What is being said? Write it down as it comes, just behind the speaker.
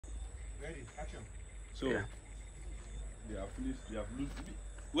Ready, action. So they have finished. They have loose.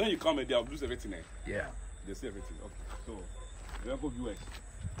 When you come, they have loose everything. Yeah. They see everything. Okay. So welcome viewers.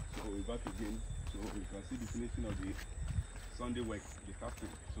 So we're back again. So you can see the finishing of the Sunday work, the casting.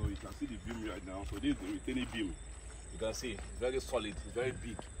 So you can see the beam right now. So this is the retaining beam. You can see it's very solid, it's very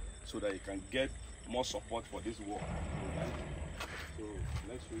big, so that you can get more support for this wall. So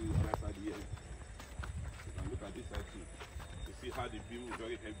let's show you the other side here. You can look at this side too. You see how the beam is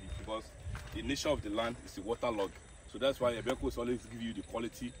very heavy because the nature of the land is a waterlog. So that's why Ebeko always give you the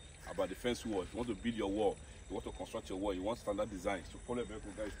quality about the fence wall. If you want to build your wall, you want to construct your wall, you want standard design. So follow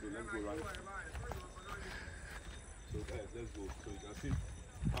Ebeko, guys. So let's go around. So guys, let's go. So you can see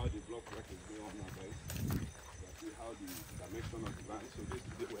how the block work is going on now, guys. You can see how the dimension of the line. So this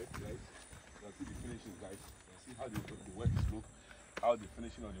is the work, guys. You can see the finishing, guys. You can see how the work is look, how the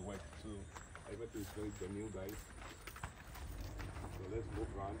finishing of the work. So everything is very genuine, guys. So let's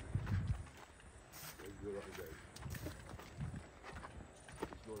move around. Let's go around, guys.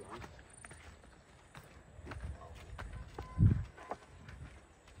 Let's go around.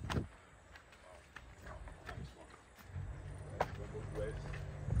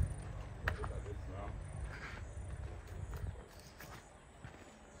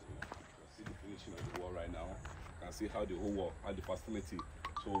 Of the wall right now. You can see how the whole wall, how the facility.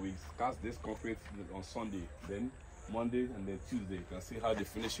 So we cast this concrete on Sunday, then Monday, and then Tuesday. You can see how the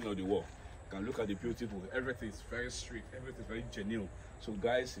finishing of the wall. You can look at the beautiful. Everything is very straight. Everything is very genuine. So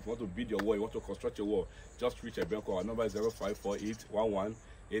guys, if you want to build your wall, you want to construct your wall, just reach Ebeko. Our number is 0548 11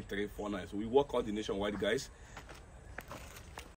 8349. So we work on the nationwide, guys.